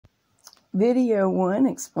Video 1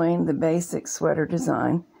 explained the basic sweater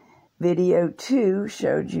design. Video 2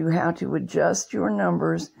 showed you how to adjust your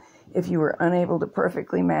numbers if you were unable to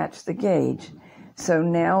perfectly match the gauge. So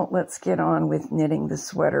now let's get on with knitting the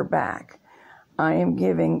sweater back. I am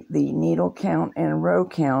giving the needle count and row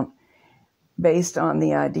count based on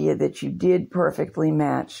the idea that you did perfectly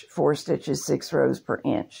match 4 stitches 6 rows per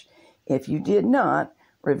inch. If you did not,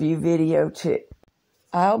 review video 2.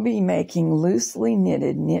 I'll be making loosely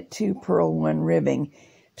knitted knit 2 purl 1 ribbing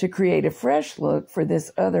to create a fresh look for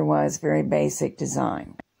this otherwise very basic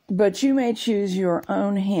design. But you may choose your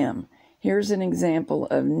own hem. Here's an example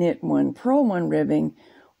of knit 1 purl 1 ribbing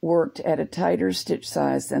worked at a tighter stitch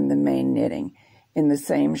size than the main knitting in the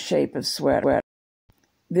same shape of sweater.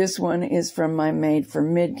 This one is from my Made for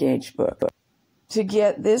Mid-Gauge book. To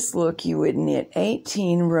get this look, you would knit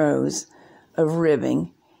 18 rows of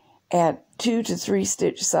ribbing at 2 to 3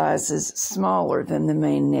 stitch sizes smaller than the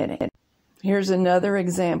main knitting. Here's another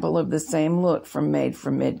example of the same look from Made for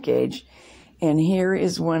Mid-Gauge, and here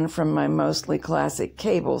is one from my Mostly Classic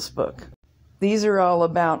Cables book. These are all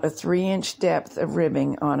about a 3-inch depth of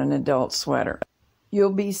ribbing on an adult sweater.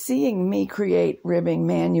 You'll be seeing me create ribbing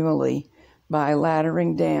manually by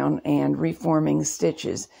laddering down and reforming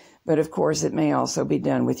stitches, but of course it may also be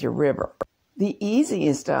done with your ribber. The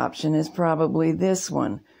easiest option is probably this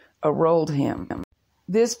one, a rolled hem.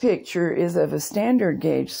 This picture is of a standard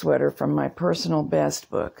gauge sweater from my Personal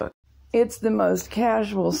Best book. It's the most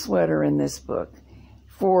casual sweater in this book.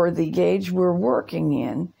 For the gauge we're working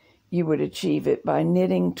in, you would achieve it by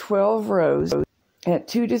knitting 12 rows at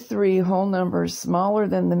 2 to 3 whole numbers smaller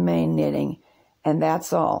than the main knitting, and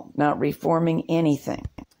that's all, not reforming anything.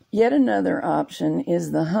 Yet another option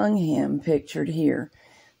is the hung hem pictured here.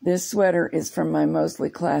 This sweater is from my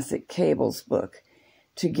Mostly Classic Cables book.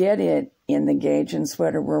 To get it in the gauge and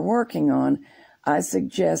sweater we're working on, I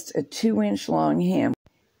suggest a 2-inch long hem.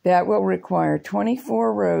 That will require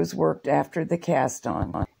 24 rows worked after the cast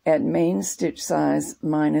on at main stitch size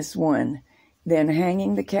 -1, then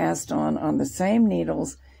hanging the cast on the same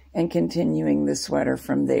needles and continuing the sweater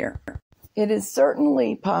from there. It is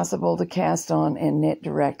certainly possible to cast on and knit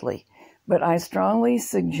directly, but I strongly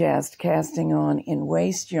suggest casting on in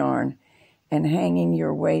waste yarn and hanging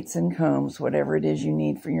your weights and combs, whatever it is you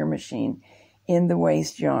need for your machine, in the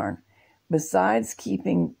waste yarn. Besides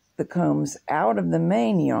keeping the combs out of the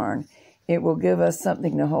main yarn, it will give us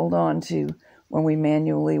something to hold on to when we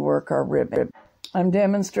manually work our ribbon. I'm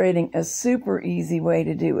demonstrating a super easy way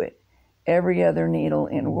to do it. Every other needle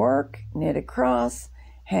in work, knit across,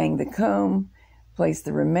 hang the comb, place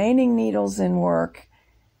the remaining needles in work,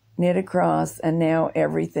 knit across, and now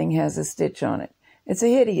everything has a stitch on it. It's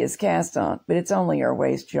a hideous cast on, but it's only our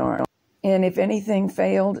waste yarn. And if anything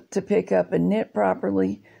failed to pick up and knit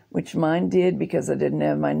properly, which mine did because I didn't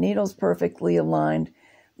have my needles perfectly aligned,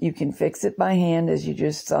 you can fix it by hand as you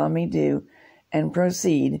just saw me do, and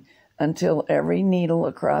proceed until every needle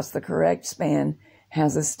across the correct span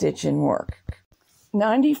has a stitch in work.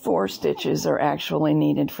 94 stitches are actually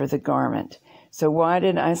needed for the garment. So why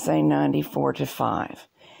did I say 94 to 5?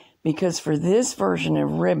 Because for this version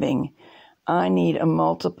of ribbing, I need a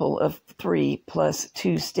multiple of 3 plus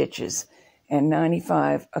 2 stitches, and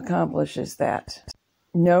 95 accomplishes that.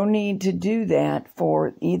 No need to do that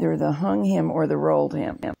for either the hung hem or the rolled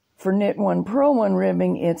hem. For knit 1 purl 1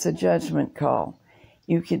 ribbing, it's a judgment call.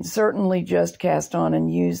 You can certainly just cast on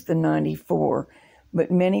and use the 94,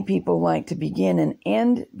 but many people like to begin and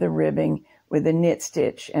end the ribbing with a knit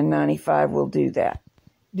stitch, and 95 will do that.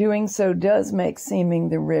 Doing so does make seaming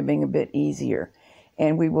the ribbing a bit easier,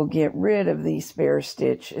 and we will get rid of the spare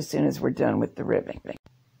stitch as soon as we're done with the ribbing.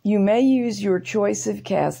 You may use your choice of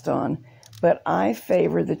cast on, but I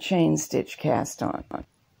favor the chain stitch cast on.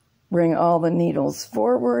 Bring all the needles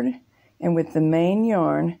forward, and with the main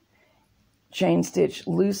yarn, chain stitch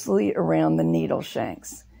loosely around the needle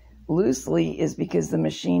shanks. Loosely is because the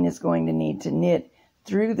machine is going to need to knit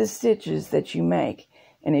through the stitches that you make,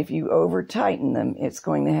 and if you over tighten them, it's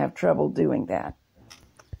going to have trouble doing that.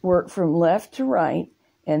 Work from left to right,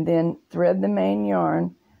 and then thread the main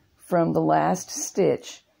yarn from the last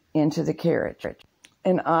stitch into the carriage.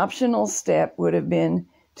 An optional step would have been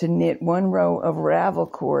to knit 1 row of ravel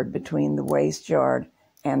cord between the waist yard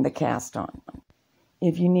and the cast-on.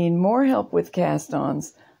 If you need more help with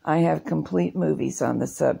cast-ons, I have complete movies on the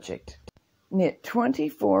subject. Knit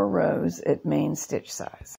 24 rows at main stitch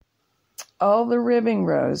size. All the ribbing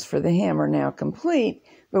rows for the hem are now complete,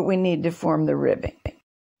 but we need to form the ribbing.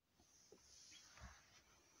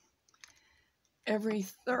 Every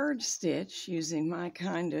third stitch, using my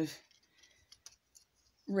kind of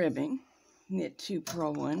ribbing, knit 2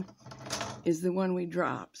 purl 1, is the one we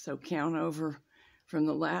drop. So count over from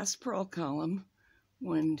the last purl column,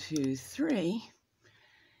 1, 2, 3.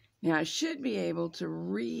 Now I should be able to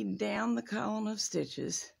read down the column of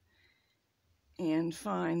stitches and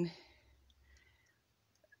find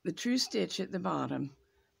the true stitch at the bottom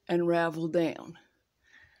and ravel down.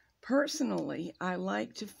 Personally, I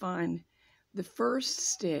like to find the first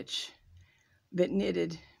stitch that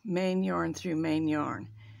knitted main yarn through main yarn.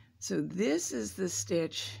 So this is the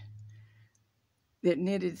stitch that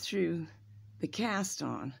knitted through the cast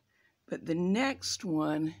on, but the next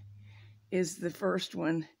one is the first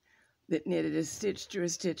one that knitted a stitch through a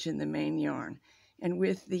stitch in the main yarn. And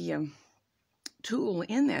with the tool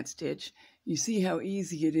in that stitch, you see how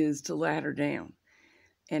easy it is to ladder down.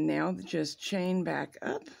 And now just chain back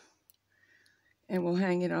up, and we'll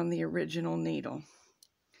hang it on the original needle.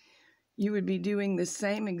 You would be doing the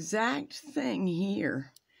same exact thing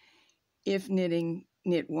here if knitting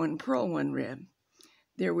knit 1, purl 1 rib.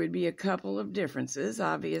 There would be a couple of differences.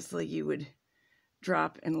 Obviously, you would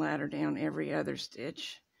drop and ladder down every other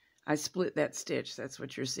stitch. I split that stitch. That's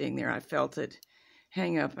what you're seeing there. I felt it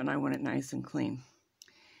hang up, and I want it nice and clean.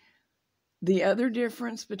 The other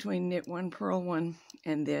difference between knit 1, purl 1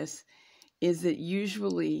 and this is that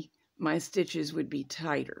usually my stitches would be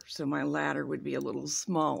tighter, so my ladder would be a little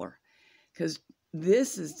smaller, because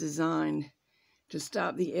this is designed to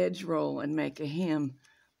stop the edge roll and make a hem,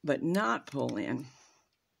 but not pull in.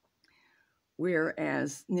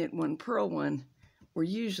 Whereas knit 1, purl 1, we're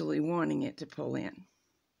usually wanting it to pull in.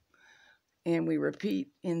 And we repeat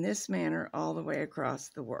in this manner all the way across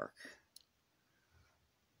the work.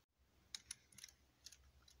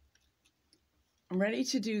 I'm ready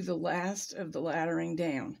to do the last of the laddering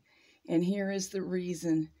down. And here is the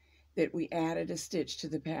reason that we added a stitch to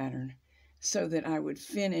the pattern, so that I would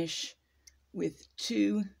finish with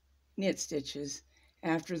 2 knit stitches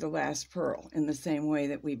after the last purl in the same way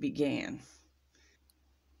that we began.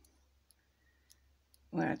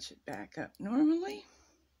 Latch it back up normally.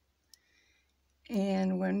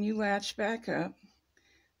 And when you latch back up,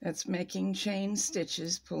 that's making chain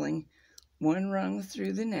stitches, pulling 1 rung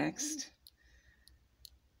through the next,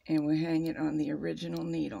 and we hang it on the original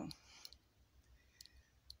needle.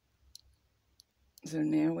 So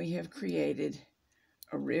now we have created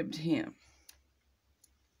a ribbed hem.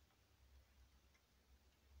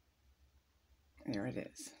 There it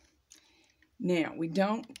is. Now, we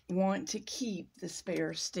don't want to keep the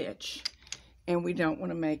spare stitch, and we don't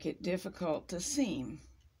want to make it difficult to seam.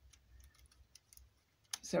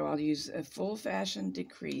 So I'll use a full-fashion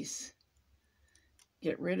decrease,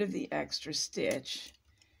 get rid of the extra stitch,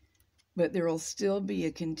 but there will still be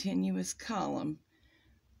a continuous column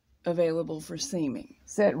available for seaming.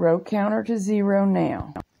 Set row counter to 0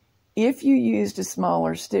 now. If you used a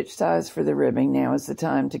smaller stitch size for the ribbing, now is the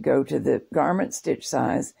time to go to the garment stitch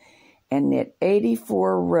size and knit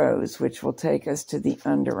 84 rows, which will take us to the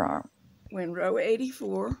underarm. When row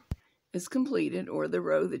 84 is completed, or the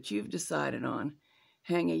row that you've decided on,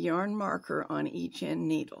 hang a yarn marker on each end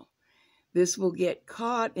needle. This will get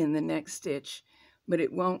caught in the next stitch, but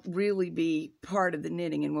it won't really be part of the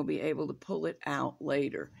knitting, and we'll be able to pull it out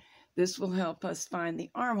later. This will help us find the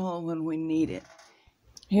armhole when we need it.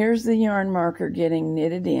 Here's the yarn marker getting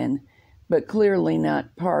knitted in, but clearly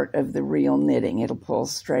not part of the real knitting. It'll pull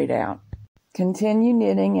straight out. Continue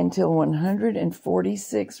knitting until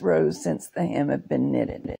 146 rows since the hem have been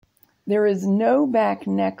knitted. There is no back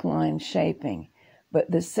neckline shaping, but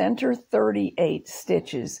the center 38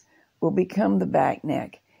 stitches will become the back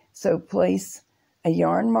neck. So place a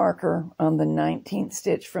yarn marker on the 19th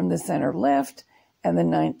stitch from the center left and the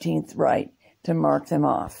 19th right to mark them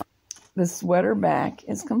off. The sweater back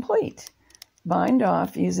is complete. Bind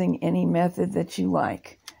off using any method that you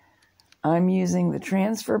like. I'm using the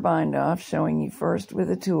transfer bind off, showing you first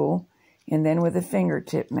with a tool and then with a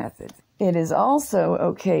fingertip method. It is also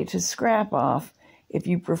okay to scrap off if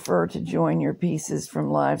you prefer to join your pieces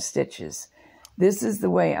from live stitches. This is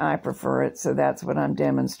the way I prefer it, so that's what I'm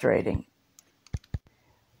demonstrating.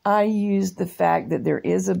 I used the fact that there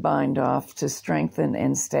is a bind off to strengthen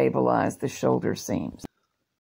and stabilize the shoulder seams.